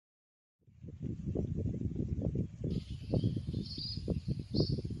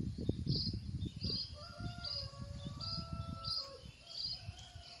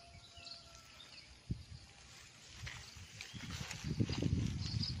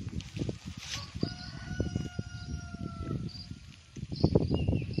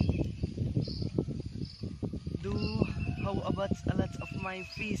about a lot of my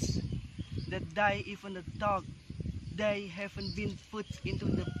fish that die, even the dog. They haven't been put into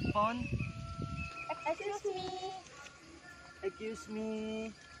the pond. Excuse me. Excuse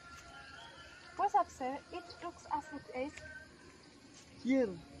me. What's up, sir? It looks as it is. Here,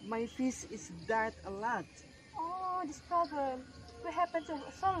 my fish is died a lot. Oh, this problem. We have a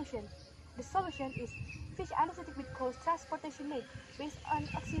solution. The solution is fish anesthetic with cold transportation made based on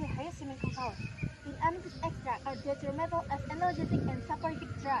Oxidized Hyoscyamin compound. In Amethyst extract or Datura metal as Analgesic And Saporific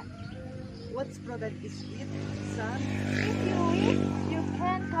Drugs. What product is it, son? If you wish, you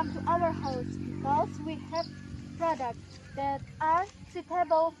can come to our house because we have products that are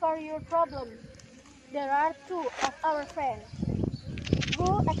suitable for your problem. There are two of our friends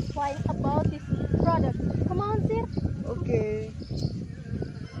who explain about this product. Come on, sir. Okay.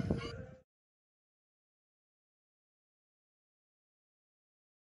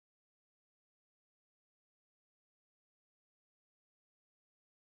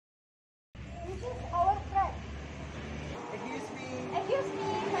 This is our friend. Excuse me. Excuse me,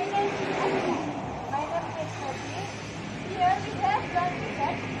 my name is Amethyst. My name is Gresik. Here we have done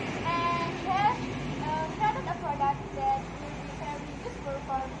research and have created a product that will be very useful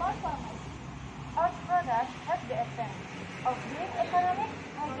for more farmers. Our product has the essence of being economic,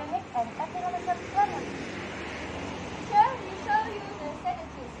 hygienic, and economical friendly. Here we show you the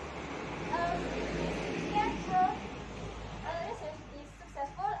sentences. Can help research is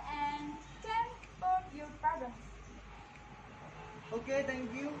successful and can solve your problems. Okay,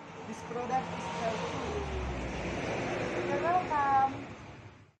 thank you. This product is helpful.